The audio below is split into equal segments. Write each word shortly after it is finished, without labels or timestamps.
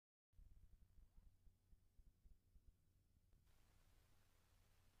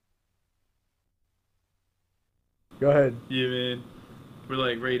Go ahead. Yeah, man. We're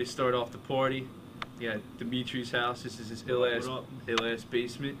like ready to start off the party. Yeah, Dimitri's house. This is his ill-ass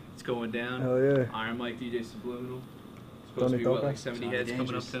basement. It's going down. Hell yeah. Iron Mike DJ Subliminal. Supposed to be what, like 70 heads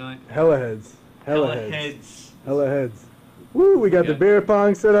coming up tonight? Hella heads. Hella heads. Hella heads. Woo, we got the beer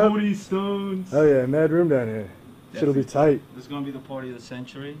pong set up. 40 stones. Oh yeah, mad room down here. Shit'll be tight. This is gonna be the party of the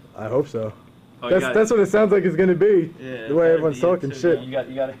century. I hope so. Oh, that's what it sounds like it's gonna be. Yeah, the way everyone's talking shit. You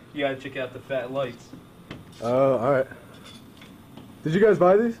gotta check out the fat lights. Oh, alright. Did you guys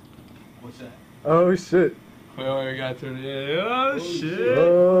buy these? What's that? Oh shit. Oh, we got to oh shit.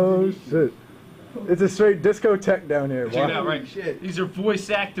 Oh shit. It's a straight discotheque down here. Check it out, right? Shit. These are voice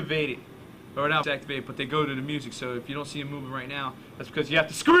activated. Or not voice activated, but they go to the music. So if you don't see them moving right now, that's because you have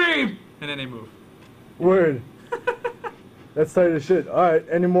to scream and then they move. Word. That's tight as shit. Alright,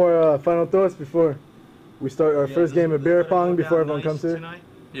 any more final thoughts before we start our first game of beer pong before everyone comes here? Tonight.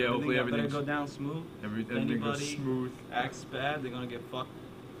 Yeah, hopefully everything's go down smooth. Everything goes smooth. Acts bad, they're gonna get fucked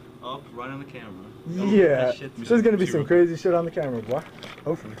up right on the camera. Yeah, there's gonna be some crazy shit on the camera, boy.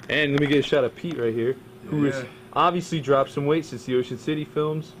 Hopefully. And let me get a shot of Pete right here, who has obviously dropped some weight since the Ocean City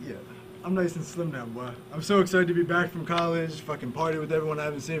films. Yeah, I'm nice and slim now, boy. I'm so excited to be back from college, fucking party with everyone I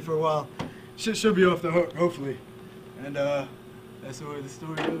haven't seen for a while. Shit should be off the hook, hopefully. And that's the way the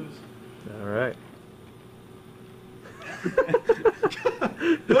story goes. All right.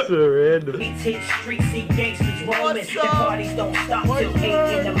 That's so random. What's up?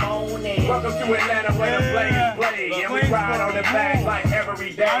 Welcome to Atlanta where the Blaze play. And we ride on the bag like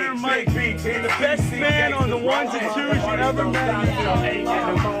every day. Iron Mike, the best man on the ones and twos you ever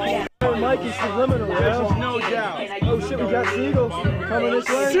met. Iron Mike is Subliminal, yeah? No doubt. Oh shit, we got Seagulls coming this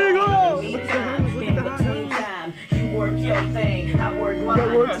way. Seagulls! Look at the hounds. You got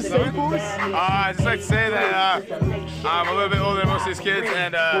work to say, boys? I'd just like to say that I'm a little bit older than most of these kids,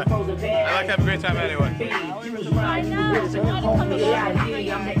 and I like to have a great time anyway. I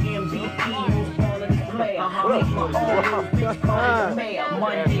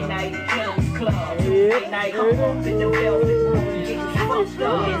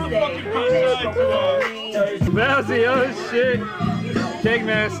Mousy, oh shit. Cake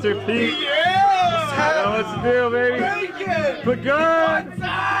Master Pete. Yeah! What's the deal, baby? But good!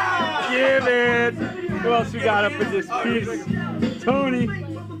 Yeah, man. Who else we got up in this piece? Tony.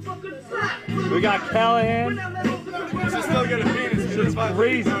 We got Callahan. This is still gonna be this shit's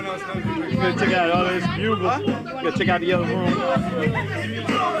crazy. You gotta check out all this bugle. You gotta check out the other room.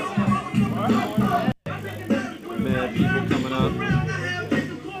 Man, people coming up.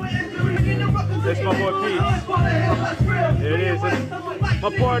 That's my boy Pete. There it is. That's my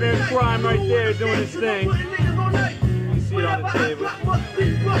partner in crime right there doing his thing. You can see it on the table.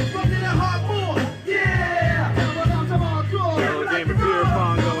 Little game of beer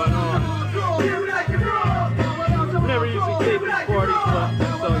pong going on. We never usually take these parties, but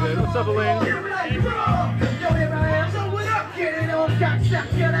it's all good. What's up, Elaine?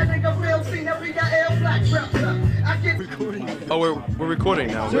 Oh, we're recording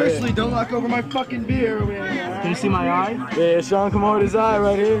now. Seriously, don't knock over my fucking beer. Can you see my eye? Yeah, Sean Kamoda's eye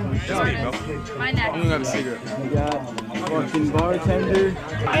right here. That's me, bro. My neck. I'm gonna have a cigarette. We got fucking bartender.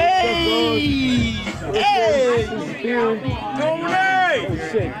 Hey! Hey! Tony! Tony!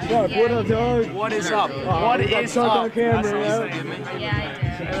 Shit, what up, dog? What is up? What is up? On camera,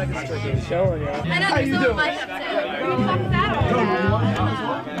 Yeah, I do. Showing, yo. I know, there's no light up there. We fucked that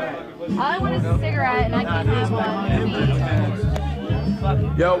all I want is a cigarette, and I can't have one.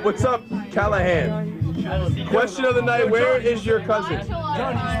 Yo, what's up, Callahan? Question of the night, where is your cousin?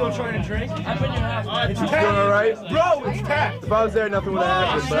 John, you still trying to drink? She's doing alright? Bro, it's tapped. If I was there, nothing would have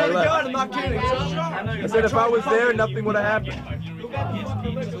happened, but I left. I'm not kidding. I said if I was there, nothing would have happened.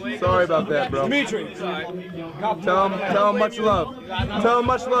 Sorry about that, bro. Dimitri. Tell him much love. Tell him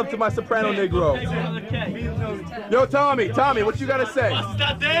much love to my soprano Negro. Yo, Tommy, what you gotta say?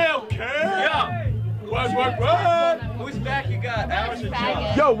 Who's back you got? Ours or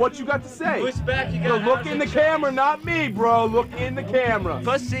John? Yo, what you got to say? Who's back you Yo, got? look in the camera, not me, bro. Look in the camera.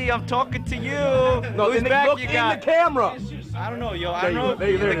 Pussy, I'm talking to you. No, Who's look back you in got? the camera. I don't know, yo. I don't know.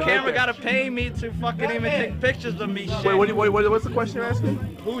 There, The camera okay. gotta pay me to fucking even take pictures of me. Shit. Wait, what's the question you're asking?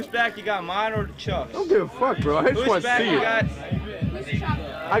 Who's back you got? Mine or Chuck's? I don't give a fuck, bro. I just Who's want to back see you it. got?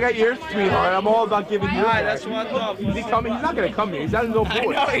 I got yours, sweetheart. I'm all about giving you. Alright, that's what I thought. Is he coming? He's not gonna come here. He's out of no I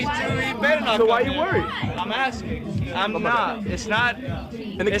boy. know he better not. So why come you here. worried? I'm asking. I'm not. It's not.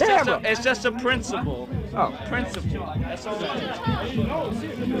 In the It's camera. just a principle. Oh. Principal. That's all that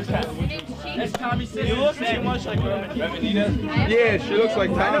is. That's Tommy says. You look too much like Revenita. Yeah, she looks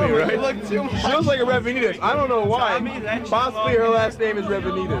like Tommy, right? She looks like a Revenitas. I don't know why. Possibly her last name is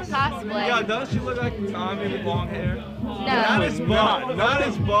Revenitas. Possibly. Yeah, doesn't she look like Tommy with long hair? No. Not as buff, not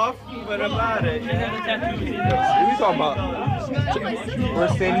as buff, but about it. Yeah. What are you talking about?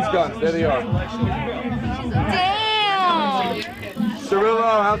 Where's Sandy's guns? There they are. Damn! Cirillo,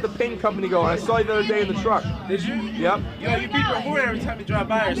 how'd the paint company go? I saw you the other day in the truck. Did you? Yep. Yo, you beat your horn every time you drive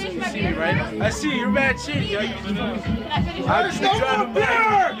by or so you see me, right? I see you, you're mad cheap, yo. There's no more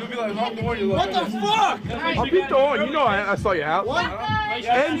beer! You'll be like, honk the horn, you look. What the fuck? I'll beat the horn. You know I saw your house. What?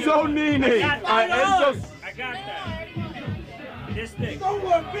 Enzo Nini. Enzo. I got that. This thick. No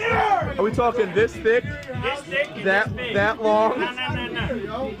more beer! Are we talking this thick? This thick and That this big. that long?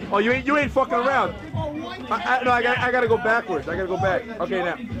 No. Oh, you ain't fucking around. No, I gotta go backwards. I gotta go back. Okay,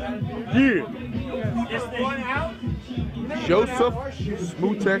 now. Yeah. This thick. Joseph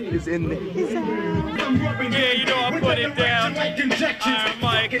Smutek is in the. Yeah, you know I put it down. Iron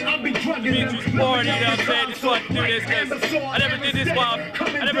Mike, Beatrice Party, you know what I'm saying? Just wanted to do this because I never did this while,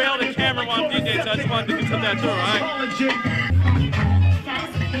 I never held a camera while I'm DJ, so I just wanted to do something that's alright.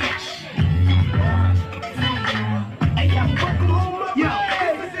 Yo,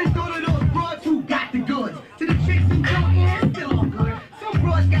 this is one of those broads who got the goods. To the chicks who don't, yeah, it's still all good. Some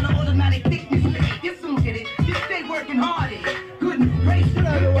broads got an automatic thickness limit. You soon get it. Just stay working hard at it. Goodness gracious,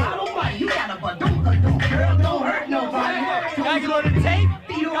 God almighty, you got a badonka, girl, don't hurt nobody. Gotta get on the tape.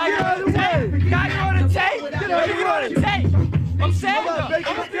 Gotta get on the tape. Gotta get on the tape. Let me get on the tape. I'm saying though,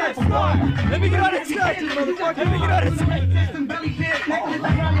 I'm a good star. Let me get on the tape. Let me get on the tape.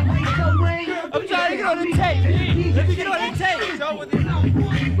 I'm trying to get on the tape. Let me get on the tape. So with it.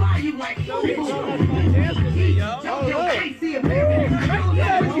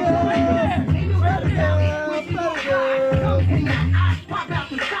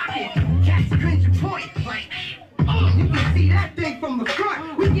 You can see that thing from the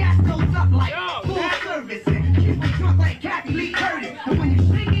front. We gas those up like full service. Keep a trunk like Captain Lee Curtis. And when you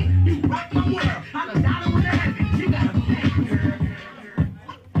sing it, you rock my world. I'm a dollar with a heaven. You gotta pay, girl.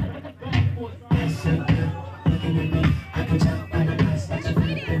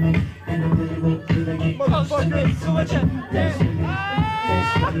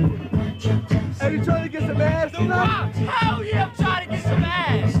 Are you trying to get some ass tonight? Hell yeah, I'm trying to get some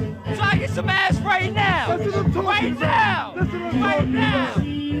ass. I'm trying to get some ass right now. That's what I'm talking Right about. now. That's what I'm Right talking now. about.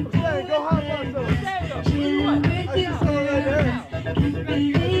 Hey, go hop on some. I just saw right there.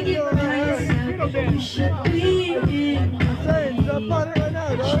 I'm saying, jump on it right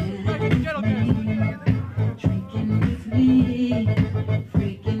now, dog.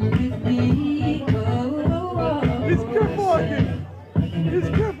 He's crip walking. He's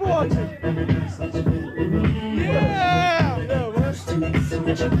crip walking. Yeah.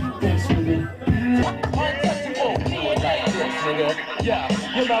 Yeah,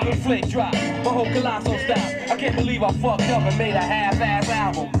 you love and flick drop, my whole colossal style. I can't believe I fucked up and made a half-ass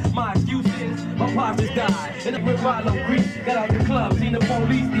album. My excuse is, my pops just died, and I with Milo Greek. Got out the club, seen the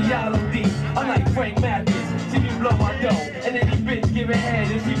police, the yellow D. I'm like Frank Matthews, see me blow my dough, and then these bitch giving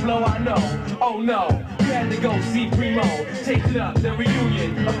head and she blow I know. Oh no, you had to go see Primo, take it up, the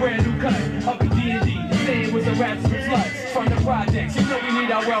reunion, a brand new cut of the D&D. Say it was a raps and sluts from the projects. You know we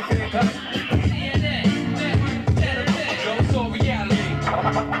need our welfare cuts.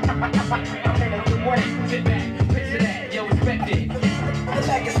 Sit back, picture that, yo, respect it. The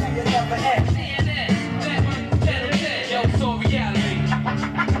legacy is never end. Yo, so reality.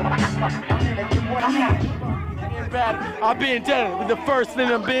 I'm being dead with the first thing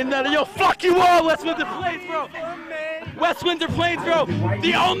I'm being dead. Yo, fuck you all, West Windsor Plainsboro. West Windsor Plainsboro.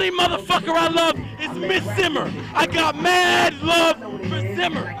 The only motherfucker I love is Miss Zimmer. I got mad love for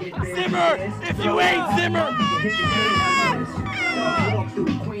Zimmer. Zimmer, if you ain't Zimmer.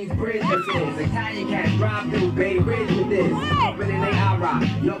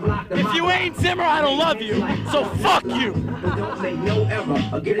 If you ain't Zimmer, I don't love you. So fuck you.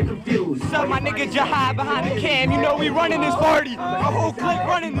 So my nigga Jahai behind the cam, you know we running this party. Our whole clique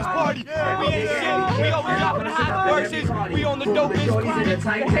running this party. We ain't shit. We always dropping the hot verses. We on the dopest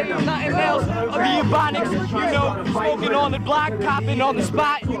grinding. Nothing else. Of the Ebonics, you know, smoking on the block, copping on the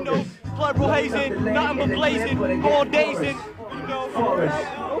spot, you know, blood hazing, nothing but blazing, all dazing. You know,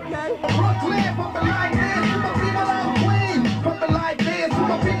 okay. Brooklyn, pumping like this, to my people out Queens. Pumping like this, to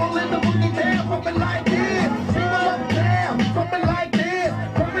my people in the boogie town. Pumping like this, people uptown. Pumping like this,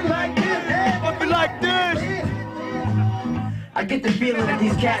 pumping like this, Pumping like this. I get the feeling. feeling that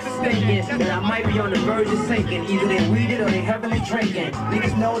these cats are stinking, and I might be on the verge of sinking. Either they weeded or they heavily drinking.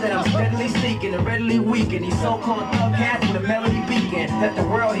 Niggas know that I'm steadily seeking and readily weaken these so-called thug cats with a melody beacon. Let the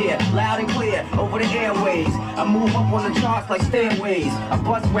world hear loud and clear over the airways. I move up on the charts like stairways. I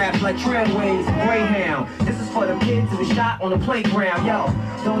bust raps like trailways, Greyhound. This is for the kids who was shot on the playground. Yo,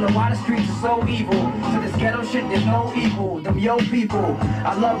 don't know why the streets are so evil. To this ghetto shit, there's no equal. Them yo people.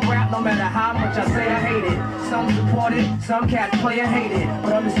 I love rap no matter how much I say I hate it. Some support it, some cats play and hate it.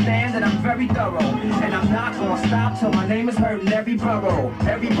 But understand that I'm very thorough, and I'm not gonna stop till my name is heard in every borough.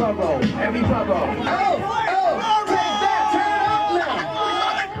 Every borough, every borough.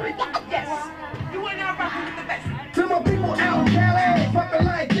 To my people out in Cali, fucking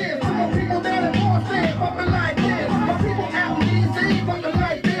like this. To my people down in Boston, fucking like this. My people out in DC, fucking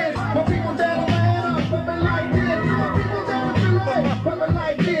like this. My people down in Atlanta, fucking like this. To my people down in Philly, fucking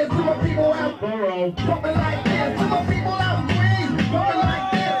like this. To my people out in Borough, fucking like this. To my people out in Queens, fucking like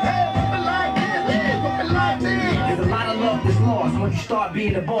this. Hey, fucking like this. Hey, fucking like this. There's a lot of love that's lost when you start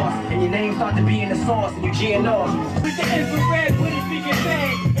being the boss, and your name start to be in the sauce, and you G'ing off. With the infrared, with it speaking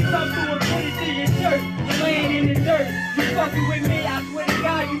bang, and come through and put it to your shirt. You're laying in the dirt. You fucking with me, I swear to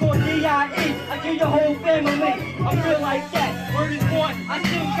God, you gon' D.I.E. I kill your whole family. I'm real like that. Word is born, I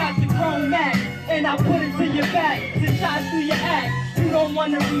still got the chrome Mac, and I put it to your back. To shots through your act. You don't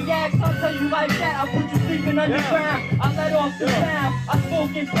wanna react, I'll tell you like that. I put you sleeping underground. I let off the sound. I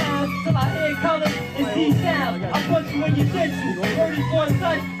smoke in pounds till I hear colors and see sound. I punch you in your dental. 34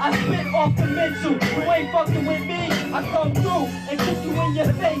 son, I spit off the mental. You ain't fucking with me, I come through and kick you in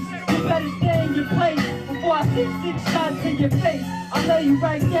your face. You better stay in your place before I stick 6 shots in your face. I'll lay you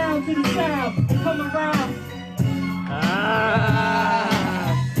right down to the sound and come around.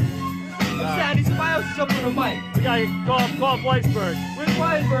 Shady, somebody else is up on the mic. We gotta call Plainsboro. Where's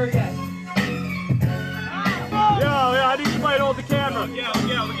Plainsboro at? Yo, I need somebody to hold the camera. I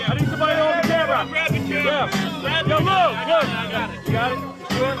need somebody to hold the camera. Grab the camera. Yeah. Yo, look. You got it?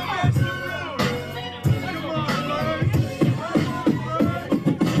 You sure?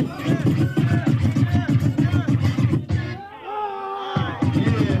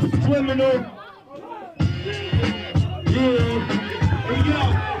 Subliminal. Yeah. Hey,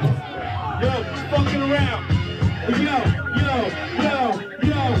 yo, fucking around. Hey, yo,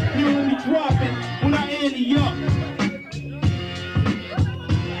 you don't be dropping when I ante up.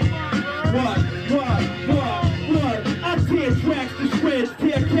 What? I tear tracks to shreds,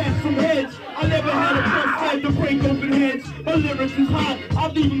 tear cats from heads. I never had a punch fight to break open heads. My lyrics is hot,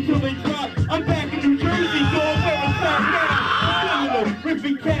 I'll leave them till they drop. I'm back in New Jersey, dog, where it's at now.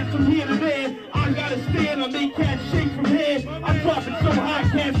 Ripping cats from here to there. I gotta stand, I make cats shake from here. I drop it so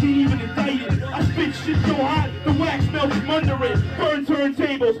hot, cats ain't even indicted. I spit shit so hot, the wax melts from under it. Burn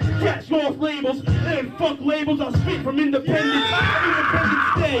turntables, cats lost labels. And fuck labels, I spit from Independence. Independence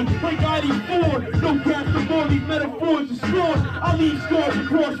Day, like 94. No cats before these metaphors are scores. I leave scars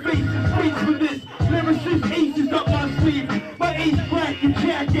across faces, face for this. Lyricist aces up my sleeve. My ace crack your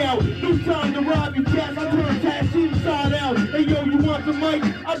jack out. No time to rob you cats, I turn tats inside out. Hey yo, you want the mic?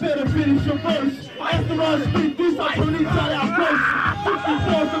 I better finish your verse. After I spit this, I turn inside out first. 60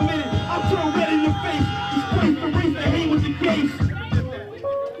 bars a minute, I turn red in your face. This place to race the hate with the case.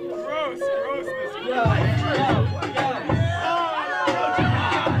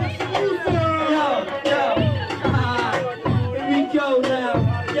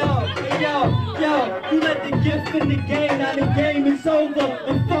 You let the gift in the game, now the game is over.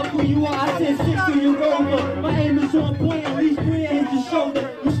 And fuck who you are, I said 6 to your rover. My aim is on point, at least 3 hit your shoulder.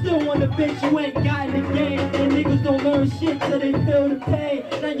 You still want a bitch, you ain't got in the game. And niggas don't learn shit till they feel the pain.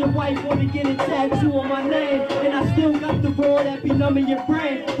 Now your wife wanna get a tattoo on my name. And I still got the roar that be numbing your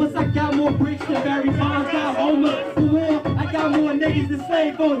brain. Plus I got more bricks than Barry Bonds, got Homer. For war, I got more niggas than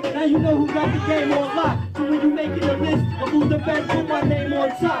slave owners. Now you know who got the game on lock. So when you making a list of who's the best, put my name on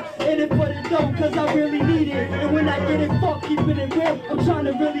top. And it for the dope, cause I really need it. And when I get it, fuck keeping it real. I'm trying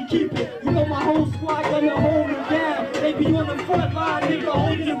to really keep it. You know my whole squad gonna hold me down. They be on the front line, nigga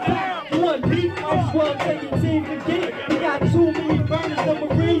holding it back. One beat, I'm swell, take your team to get it. We got 2 million burners, the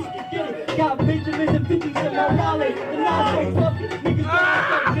Marines can get it. Got Benjamins and 50s in my wallet. And now I'm so fucking niggas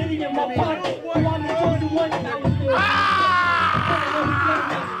got that video in my pocket. So I'm the chosen one, now you feel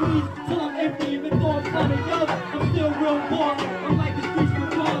till I'm empty, even though I'm kind of young. I'm still real boss. I'm like the streets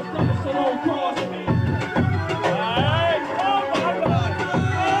with cars, coming so don't cross.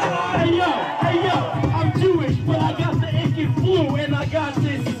 Hey yo, I'm Jewish, but I got the Incan flu, and I got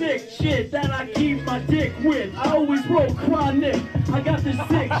this sick shit that I keep my dick with. I always roll chronic. I got this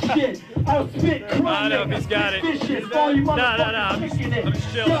sick shit. I'll spit chronic. I don't know if he's got it. Vicious, all you motherfuckers kicking it.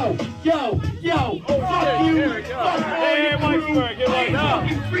 Yo, fuck you. Fuck all your crew. I ain't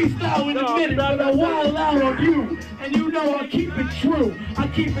fucking freestyle in a minute, but I wild out on you. And you know I keep it true. I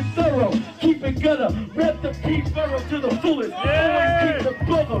keep it thorough. Keep it gutter. Rep the Plainsboro to the fullest. Always keep the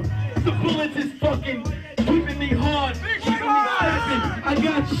bugger. The bullets is fucking keeping me hard. Keeping me stepping. I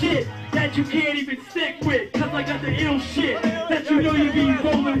got shit that you can't even stick with. Cause I got the ill shit that you know you be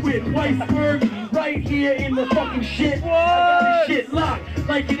rolling with. Weisberg right here in the fucking shit. I got this shit locked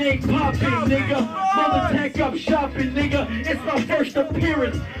like it ain't popping, nigga. Mother tech up shopping, nigga. It's my first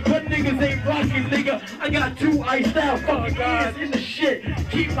appearance, but niggas ain't rocking, nigga. I got 2 iced out fucking hands in the shit.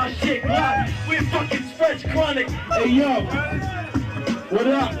 Keep my shit locked. We're fucking stretch chronic. Hey yo, what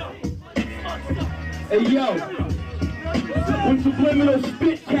up? Hey yo, when Subliminal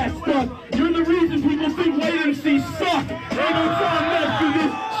spit cat stuck, you're the reason people think white MCs suck. Ain't no time left for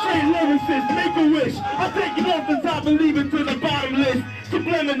this straight lyricist. Make a wish. I'll take it off the top and leave it to the bottom list.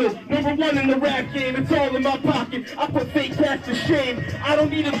 Subliminal, #1 in the rap game. It's all in my pocket. I put fake cats to shame. I don't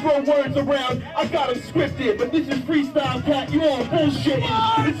need to throw words around. I got them scripted, but this is freestyle, cat. You all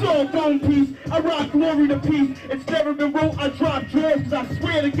bullshitting. It's all bone piece. I rock glory to peace. It's never been wrote. I drop dreads, cause I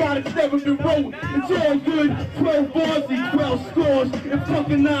swear to God it's never been wrote. It's all good. 12 bars and 12 scores. And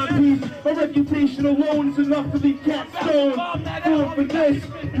fucking 9-piece. My reputation alone is enough to leave cats stoned. Going for this.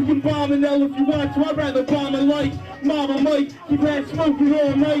 You can bomb an L if you want to. I'd rather bomb a light. Mama Mike, keep that smoking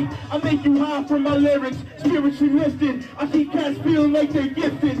all night. I make you high from my lyrics, spiritually lifted. I keep cats feeling like they're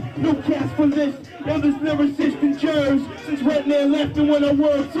gifted. No cats for this. Yo, this lyricist in germs. Since Redman left and when I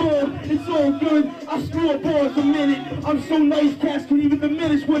work tour, it's all good. I screw up bars a minute. I'm so nice, cats can even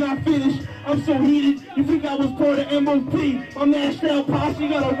diminish when I finish. I'm so heated. You think I was part of MOP? I'm mashed out posse,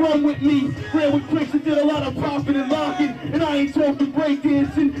 gotta run with me. Ran with clicks and did a lot of popping and locking. And I ain't talking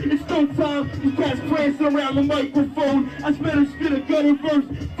breakdancing. It's no time. These cats prancing around the microphone. I better spit a gutter verse.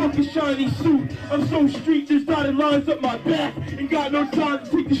 Fucking shiny suit. I'm so street, there's dotted lines up my back. And got no time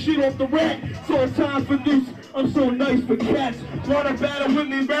to take the shit off the rack. It's all time for this. I'm so nice for cats. Wanna battle with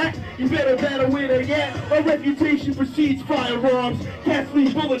me back? You better battle where they at. My reputation precedes firearms. Cats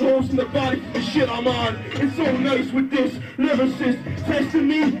leave bullet holes in the body for the shit I'm on. It's so nice with this lyricist. Testing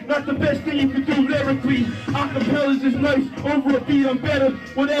me, not the best thing you can do lyrically. Acapellas is nice, over a beat I'm better.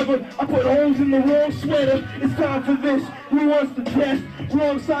 Whatever, I put holes in the wrong sweater. It's time for this. Who wants to test?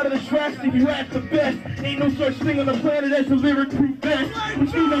 Wrong side of the tracks if you act the best. Ain't no such thing on the planet as a lyric-proof vest.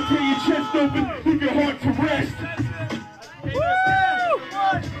 Which means I tear your chest open, leave your heart to rest.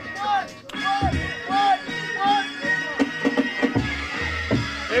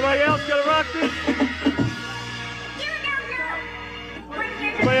 Anybody else gonna rock this?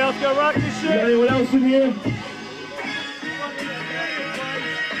 Anybody else gonna rock this shit? Anyone else in here?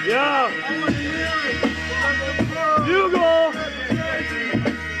 Yeah. Bugle.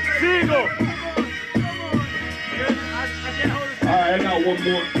 Seagull. Alright, I got one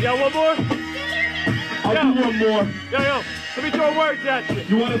more. You got one more? I'll do one more. Yo, let me throw words at you.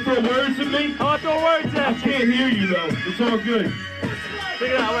 You want to throw words at me? I want to throw words I at you. can't hear you though. It's all good. Check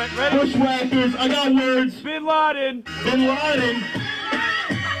it out. Ready? Bushwhackers, I got words. Bin Laden. Bin Laden.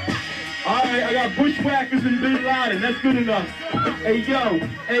 Alright, I got bushwhackers and Bin Laden. That's good enough. Hey yo,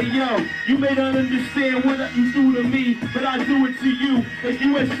 you may not understand what you do to me, but I do it to you. Like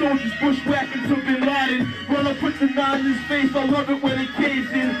US soldiers bushwhacking to Bin Laden. Run up with the 9 in his face, I love it when it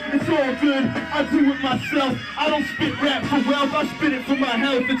caves in. It's all good, I do it myself. I don't spit rap for wealth, I spit it for my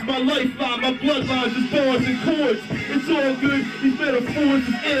health. It's my lifeline, my bloodlines is bars and chords. It's all good, these metaphors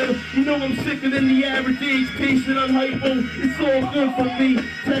is ill. You know I'm sicker than the average age patient on hypo. It's all good for me.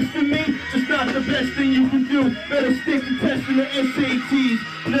 Testing me, it's not the best thing you can do. Better stick to testing the SATs.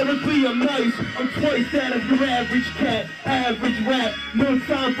 Lyrically, I'm nice. I'm twice that of your average cat. Average rap. No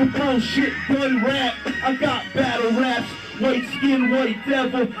time for bullshit. Done rap. I got battle raps. White skin, white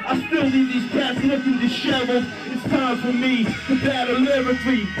devil. I still leave these cats looking disheveled. It's time for me to battle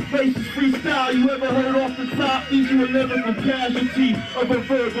lyrically. Faces freestyle. You ever heard off the top? Leaves you a lyrical casualty of a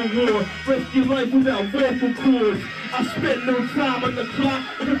verbal war. Rest your life without vocal cords. I spent no time on the clock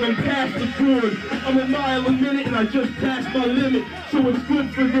because I'm past the cord. I'm a mile a minute and I just passed my limit. So it's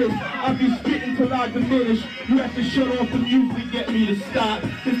good for this. I'll be spitting till I diminish. You have to shut off the music to get me to stop.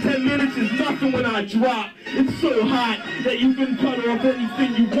 Cause 10 minutes is nothing when I drop. It's so hot that you can cut off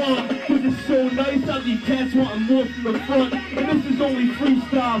anything you want. Cause it's so nice, I leave cats wanting more from the front. And this is only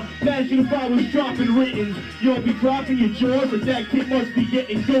freestyle. Imagine if I was dropping written. You'll be dropping your jaws, but that kid must be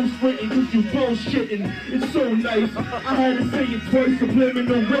getting ghost written cause you bullshitting. It's so nice. I had to say it twice,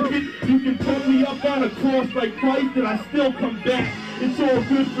 subliminal, rip it. You can put me up on a cross like Christ and I still come back. It's all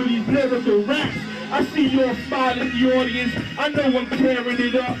good for these lyrical raps. I see you all smiling in the audience. I know I'm tearing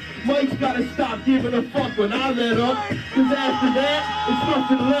it up. Mike's gotta stop giving a fuck when I let up. Cause after that, it's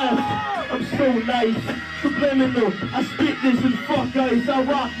nothing left. I'm so nice. Subliminal. I spit this and fuck ice. I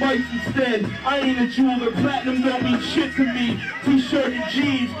rock mics instead. I ain't a jeweler. Platinum don't mean shit to me. T-shirt and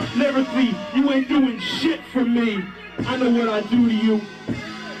jeans. Lyrically, you ain't doing shit for me. I know what I do to you.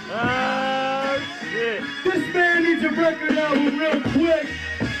 Oh, shit. This man needs a record album real quick.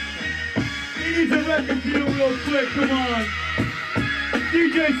 He needs a record deal real quick, come on.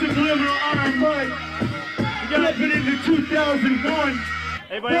 DJ Subliminal, Iron Mike. Flipping into 2001.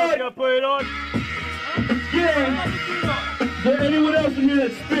 Anybody else gonna put it on? Yeah. Is there anyone else in here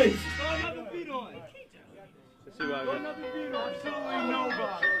that spits? Let's see what I got.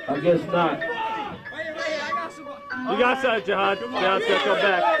 I guess not. You got something, Jihad. Jihad's gonna come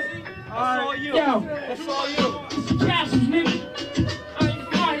back. That's all you. Yo. That's all you. This is Cassius, nigga.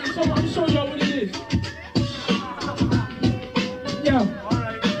 Alright, so I'm gonna show y'all what it is. Yo.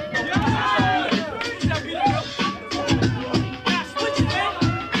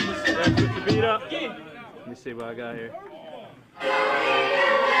 Put the beat up. Let me see what I got here.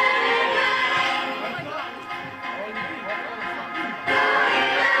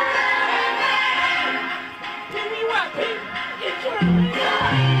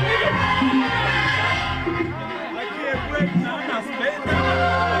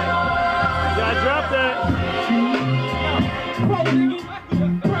 You gotta drop that.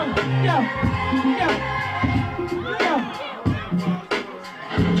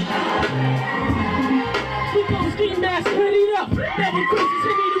 We gon' ski mask, put it up. Never Christmas,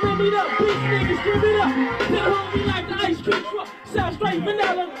 he need to rip it up. Bitch niggas, give it up. Hit homie like the ice cream truck. Sound straight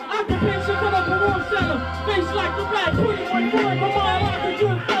vanilla. Occupation for the parole seller. Face like the rat, 21 boy. My mind like a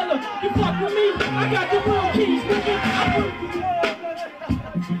good fella. You fuck with me, I got the real keys, nigga.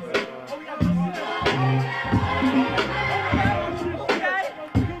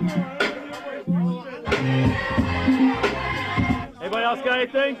 Anybody else got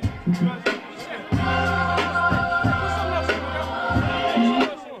anything?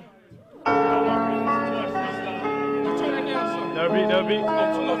 No beat, no beat.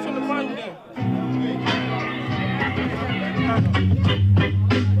 Turn the volume down.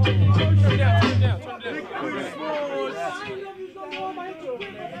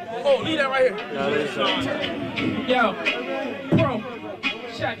 Oh, leave that right here. Yo, bro,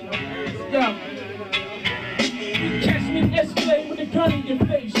 check it. Yo. Catch me in Escalade with a gun in your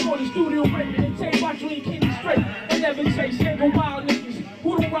face. Go to the studio raping and take my dream king straight. And never chase single wild niggas. Who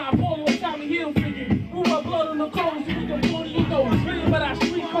don't ride polo on Tommy Hill figure. Who rub blood on the clothes and we can blow to your nose. Really, but I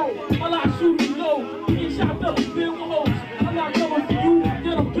street code. I like shooting low. You get chopped up and fill with holes. I'm not coming for you,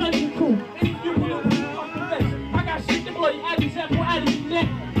 then I'm gunning your crew. And if you will, fucking face. I got shit to blow your Addy's apple out of your neck.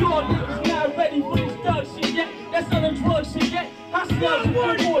 Your niggas not ready for this thug shit yet. That's not a drug shit yet. I smell some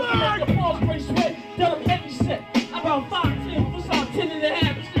good boys to make the balls break sweat. Tell them heavy set. About 5'10", for some 10 and a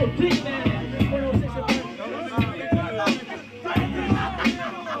half, it's still big man.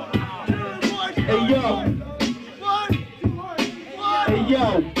 Hey yo. Hey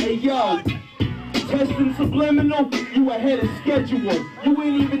yo, hey yo. Testing Subliminal, you ahead of schedule. You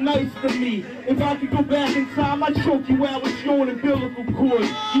ain't even nice to me. If I could go back in time, I'd choke you out with your own umbilical cord.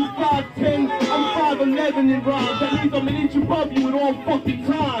 You 5'10", I'm 5'11" in rhymes. That means I'm an inch above you at all fucking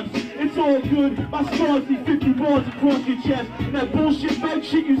times. It's all good, my stars need 50 bars across your chest. And that bullshit back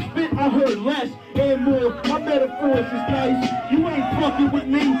shit you spit, I heard less and more. My metaphors is nice. You ain't fucking with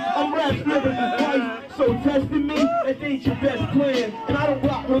me, I'm rap living this life. So testing me, that ain't your best plan. And I don't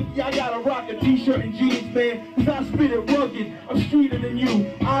rock hooky, I gotta rock a t-shirt and jeans, man. Cause I spit it rugged, I'm streeter than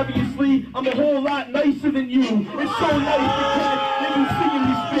you. Obviously, I'm a whole lot nicer than you. It's so nice to catch niggas singing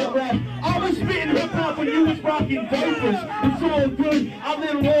me spit rap. I was spitting hip-hop when you was rocking diapers. It's all good, I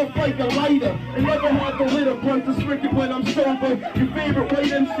lit them off like a lighter. And never had the lit up once, it's wicked when I'm sober. Your favorite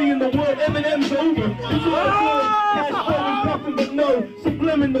white MC in the world, Eminem's over. It's all good, cash flow is nothing but no.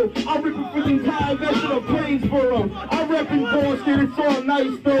 Subliminal, I rip it for the entire version of Plainsboro. I rep in Boston, it's all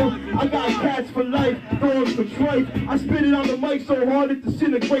nice though. I got cats for life, dogs for tripe. I spit it on the mic so hard it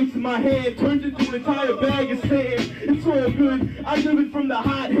disintegrates in my hand. Turns into an entire bag of sand. It's all good, I live it from the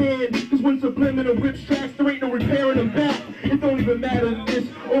hot hand. Cause when Subliminal rips tracks, there ain't no repairing them back. It don't even matter this.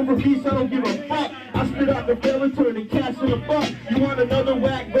 Over beats, I don't give a fuck. I spit out the fella, turning cats in a buck. You want another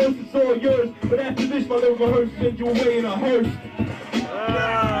whack verse, it's all yours. But after this, my little rehearse send you away in a hearse.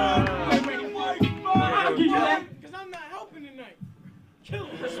 I'll give you that, because I'm not helping tonight. Kill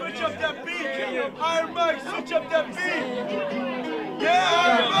it. Switch up that beat. Iron Mike, switch up that beat. Yeah,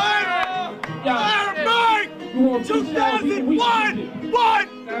 Iron Mike! Yeah. Iron Mike! You on 2001! What?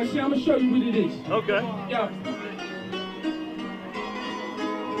 Now, see, I'm gonna show you what it is. Okay. Yo.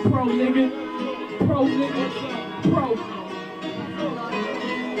 Pro nigga. Pro nigga. Pro.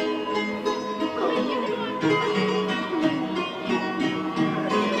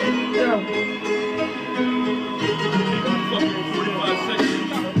 Yo.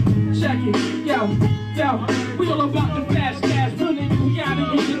 Check it. Yo. Yo. We all about the fast cash. Real niggas, we gotta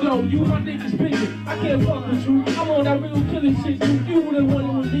get to know. You my niggas bigger. I can't fuck with you. I'm on that real killing shit. You wouldn't want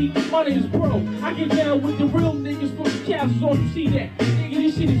it with me. My name is Pro. I get down with the real niggas from the castles on. You see that? Nigga,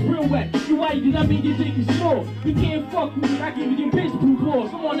 this shit is real wet. You white, did I mean your dick is small? You can't fuck with me. I give you your bitch blue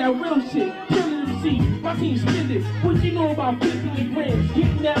claws. I'm on that real shit. Killing the sea. My team spin it. What you know about 50 grams?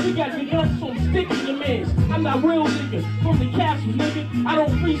 Getting that, we got the guns, so I'm sticking your mans. I'm that real nigga from the castles, nigga. I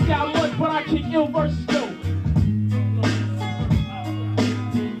don't freestyle much, but I kick ill verses though.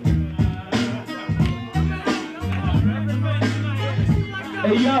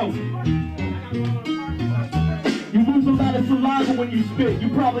 Hey yo, you lose a lot of saliva when you spit. You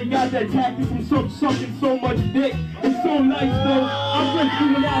probably got that tactic from sucking so much dick. It's so nice though, I'm just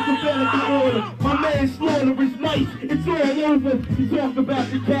doing alphabetical order. My man Slaughter is nice, it's all over. You talk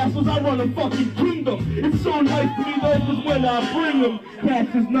about the castles, I run a fucking kingdom. It's so nice to me though, cause when I bring them,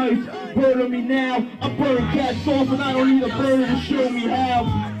 cats is nice. Bird on me now, I burn cats off and I don't need a bird to show me how.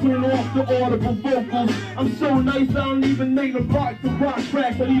 Turn off the audible vocals. I'm so nice, I don't even make the rock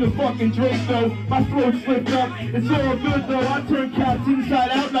tracks. I need a fucking drink though. My throat slipped up. It's all good though. I turn cats inside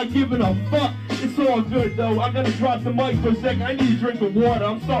out, not giving a fuck. It's all good though. I gotta drop the mic for a second. I need a drink of water.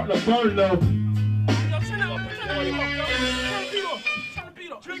 I'm starting to burn though.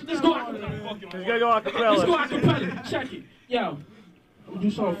 Let's go acapella. Let's go acapella. Check it. Yo. I'll do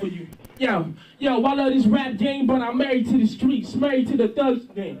something for you. Yo, I love this rap game, but I'm married to the streets, married to the thugs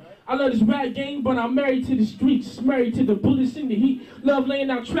game. I love this rap game, but I'm married to the streets, married to the bullets in the heat. Love laying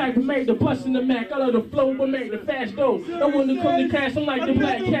out track, but married to busting the Mac. I love the flow, but married to fast dough. I want to come to cash, I'm like the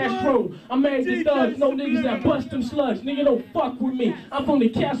Black Castro. I'm married to thugs, no niggas that bust them slugs. Nigga, don't fuck with me. I'm from the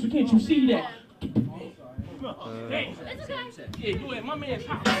castle, can't you see that? Hey, yeah, go ahead, my man's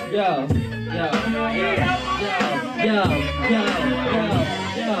hot. Yo.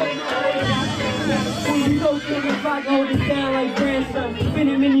 When you go through the rock, hold it down like ransom. Been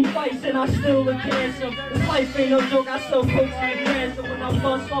in many fights and I still look handsome. This life ain't no joke, I sell coke to the ransom. When I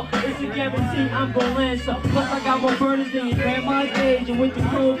bust off, it's a guarantee I'm gon' land some. Plus I got more burners than your grandma's age. And with the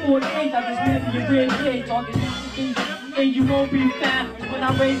crew of 48, I just live in your rear cage. Talking shit and you won't be found. When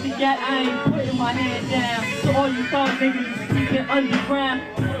I raise the gat, I ain't putting my hand down. So all you thug niggas is sleeping underground.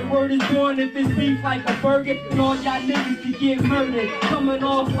 The word is born if it's beef like a burger. And all y'all niggas can get murdered. Coming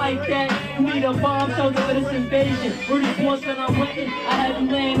off like that, you need a bomb so that it's invasion. Word is born, son, I'm wetting. I have you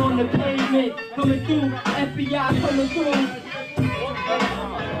laying on the pavement. Coming through, FBI coming through.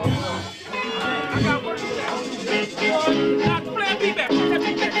 I got work to do. Not to play a beat back. Put that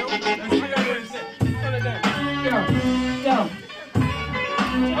beat back, yo. Turn it down. Yo.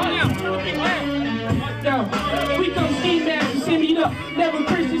 Yo, we come ski mask and send it up. Never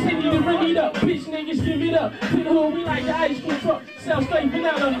Christians hit me to rim it up. Bitch niggas give it up. To the hood, we like the ice cream truck. Sell straight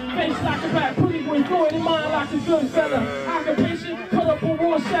vanilla. Face like a back. Pretty boy Floyd in mind like a good fella. Occupation, cut up a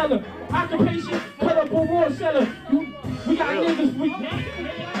raw seller. Occupation, cut up a raw seller. We got niggas,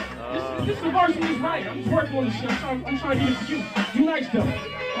 this is the verse in this right. I'm just working on this shit. I'm trying to get it for you. You nice though.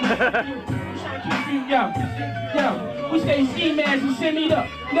 I'm trying to keep you. Yo. We stay ski masks and send it up.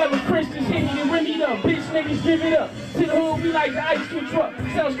 Never Christians hit me and rim it up. Bitch niggas give it up. To the hood, we like the ice cream truck.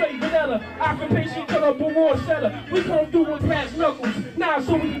 Sell straight vanilla. Occupation, cut up a raw seller. We come through with brass knuckles. Now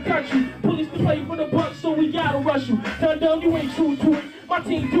so we can cut you. Police to play for the buck, so we gotta rush you. Dum, you ain't true to it. My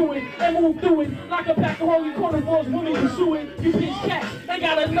team do it and move through it. Like a pack of holy corner balls, women pursue it. You bitch cats, they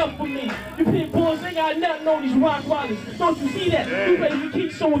got enough for me. You pit bulls, they got nothing on these rock wallets. Don't you see that? You baby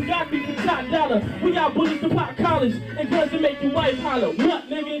keep showing got me for top dollar. We got bullets to pop collars and guns to make your wife holler. What,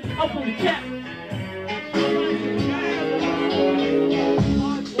 nigga? I'm from the cap.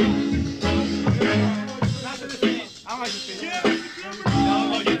 I like to see it.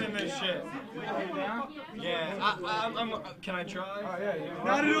 Yeah, can I try?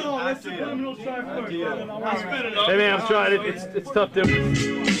 Not at all. Let's Subliminal try first. Hey man, I'm trying. It's tough to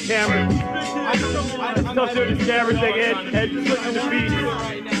camera. It's tough to this camera thing. Head switching the speed.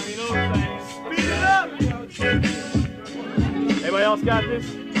 Speed it up. Anybody else got this?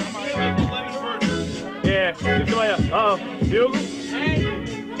 Yeah, give somebody else. You?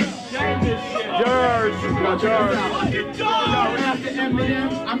 Yours. Yours. After Eminem,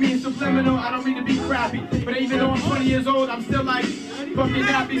 I mean Subliminal, I don't mean to be crappy, but even though I'm 20 years old, I'm still like fucking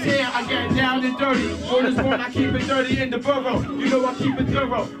nappies here. I get down and dirty. For this one, I keep it dirty in the borough. You know I keep it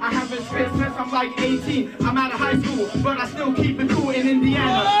thorough. I haven't spit since I'm like 18. I'm out of high school, but I still keep it cool in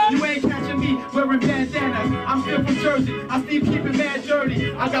Indiana. You ain't catching me wearing bandanas. I'm still from Jersey. I still keep it mad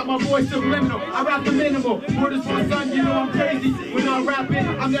dirty. I got my voice Subliminal. I rap the minimal. Word is for son, you know I'm crazy. When I'm rapping,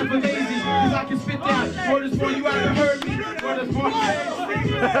 I'm never lazy. Cause I can spit down. Word is for you haven't heard me. Word is for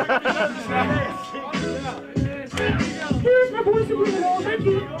Here's my voice Subliminal. Thank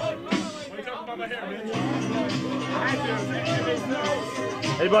you.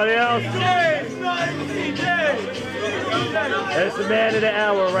 Anybody else? That's the man of the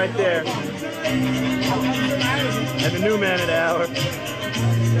hour right there. And the new man of the hour.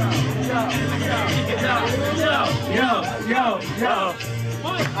 Yo.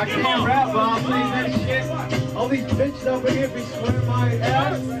 I can't rap, but I'll play that shit. All these bitches over here be swearing my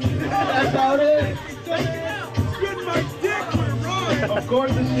ass. That's how it is. Of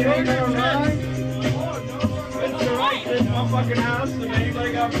course, this shit ain't gonna rhyme. It's alright, this motherfucking house. If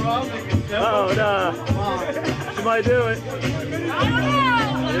anybody got problems, they can tell. Oh, nah. She might do it.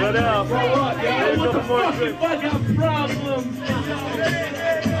 You don't know. There's a couple more tricks. I got problems.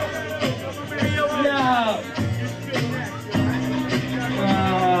 Yeah.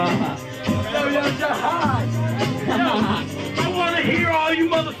 I want to hear all you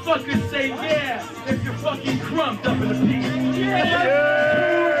motherfuckers say yeah if you're fucking crumped up in the piece.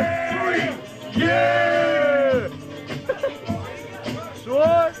 Yeah! Yeah!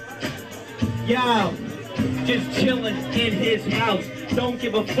 Short? Yo, just chilling in his house. Don't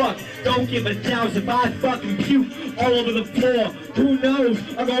give a fuck, don't give a doubt if I fucking puke all over the floor. Who knows?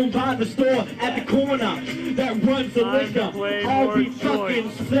 I'm gonna buy the store at the corner that runs the liquor. I'll be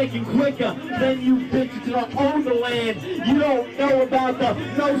fucking sick and quicker than you bitches that own the land. You don't know about the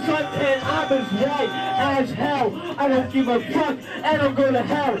no suntan. I'm as white as hell. I don't give a fuck and I'm going to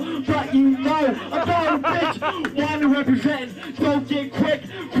hell. But you know about a bitch. Want to represent? Don't get quick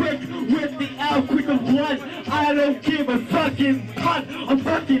with the L, quick of blood. I don't give a fucking fuck. I'll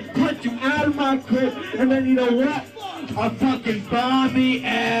fucking put you out of my crib, and then you know what? I'll fucking bomb the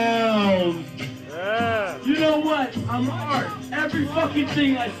L's. Yeah. You know what? I'm art. Every fucking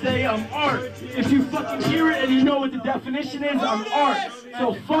thing I say, I'm art. If you fucking hear it and you know what the definition is, I'm art.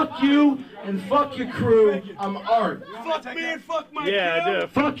 So fuck you and fuck your crew. I'm art. Fuck me and fuck my Yeah,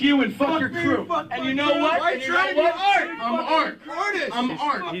 fuck you and fuck your crew. And you know what? And you know what? I'm art. I'm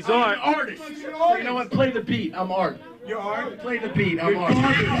art. He's art. I'm an artist. So you know what? Play the beat. I'm art. You're art? Play the beat. I'm art.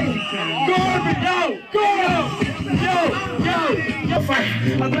 Garbage. Yo!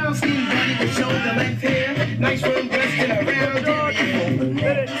 A brown skin body with shoulder length hair, nice firm breast and a round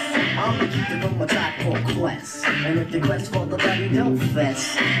area. I'ma keep it on my top for quest. And if the quest for the body don't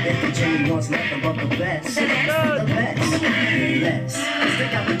fess, if the Jimmy wants nothing but the best, the best. Let's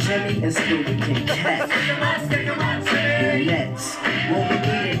stick out the Jimmy and see what we can catch. Next, won't we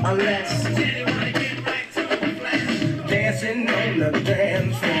need it unless dancing on the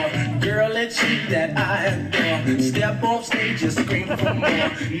dance floor. Girl, it's you that I adore. Step off stage and scream for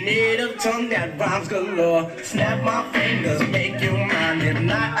more. Native tongue that rhymes galore. Snap my fingers, make you mine. If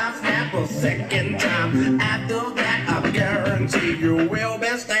not, I'll snap a second time. After that, I guarantee you will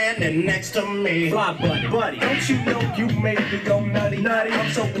be standing next to me. Fly buddy, don't you know you made me go nutty?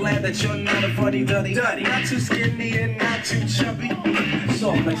 I'm so glad that you're not a funny duddy. Not too skinny and not too chubby.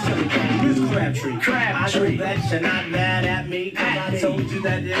 Soft like silicone, Miss Crabtree. I know that you're not mad at me, cause I told you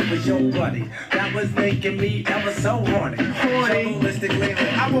that it was your buddy that was making me ever so horny. Holistically,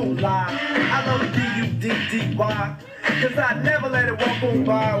 I won't lie, I love D-U-D-D-Y, cause I never let it walk on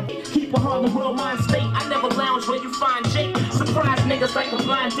by. Keep a home world mind state, I never lounge where you find Jake. Surprise niggas like a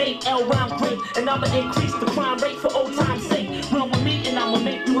blind date, L round great, and I'ma increase the crime rate for old time's sake. Run with me and I'ma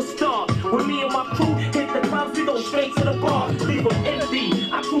make you a star. With me and my crew, hit the clubs, we go straight to the bar. Leave them empty,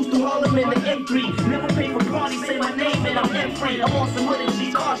 I cruise through Harlem in the M3. Never pay for parties, say my name and I'm M3. I'm on some hood and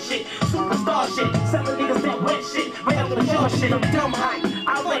G-car shit, superstar shit. Selling niggas that wet shit, right up the jaw shit. I'm dumb hype,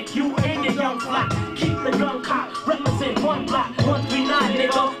 I wreck you and your young flock. Keep the gun cock, represent one block. 139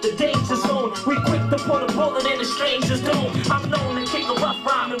 nigga, the danger zone. We quick to put a bullet in a stranger's dome. I'm known to kick a rough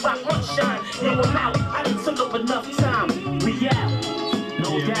rhyme and rock one shine. Yo, I'm out, I done took up enough time. We out,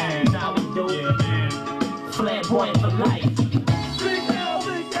 no doubt, how we do it. Flamboyant for life.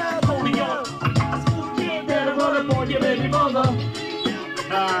 Holy on, better run up on your baby mother.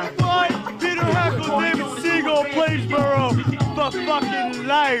 What? Peter Hackle, David Siegel, Plainsboro, for fucking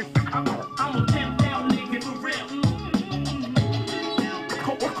life. I'm a 10-pound nigga for real.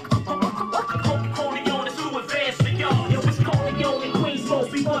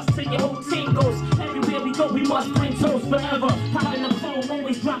 must bring toast forever. Top in the phone,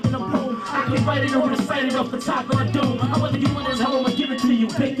 always dropping a poem. I can write it or recite it off the top of the dome. However you want it, I'ma give it to you.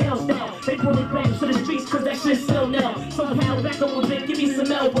 Big L style. They brought it back to the streets cause that shit's still now. Somehow back over there, give me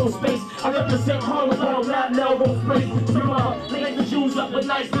some elbow space. I represent Harlem, all not an elbow space. Tomorrow, lay the Jews up with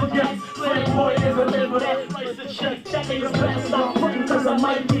nice baguettes. Playboy never live with that price of check. That ain't the best, stop putting cause I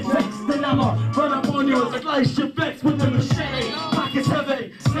might get vexed. Then I'ma run up on you and slice your vex with the machete. Pockets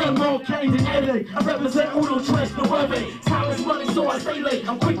heavy, slim roll cane and LA. I represent Udo Trench, the Webby. Time is running so I stay late.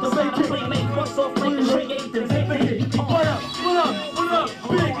 I'm quick to say kick. Make once off like a drink, ain't the big. What up, what up, what up?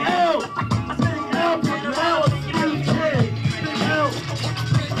 Big L, Big L, Big L, BK. Big L,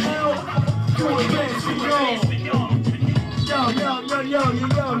 Big L. Doing fancy, yo. Yo, yo, yo, yo, yo,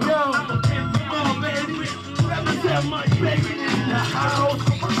 yo, yo. Come on, baby. Represent my bacon in the house.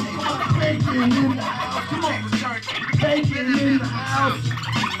 Bacon in the house. Come on, bacon in the house.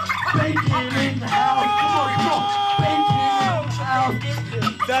 Bacon in the house. Come on, come on. Bacon in the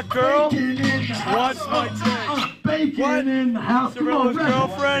house. That girl wants my tank. Bacon in the house. Cirilla's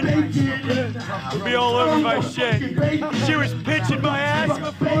girlfriend would be all over my shit. She was pitching my ass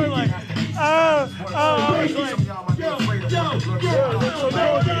before, like, oh, I was like, yo.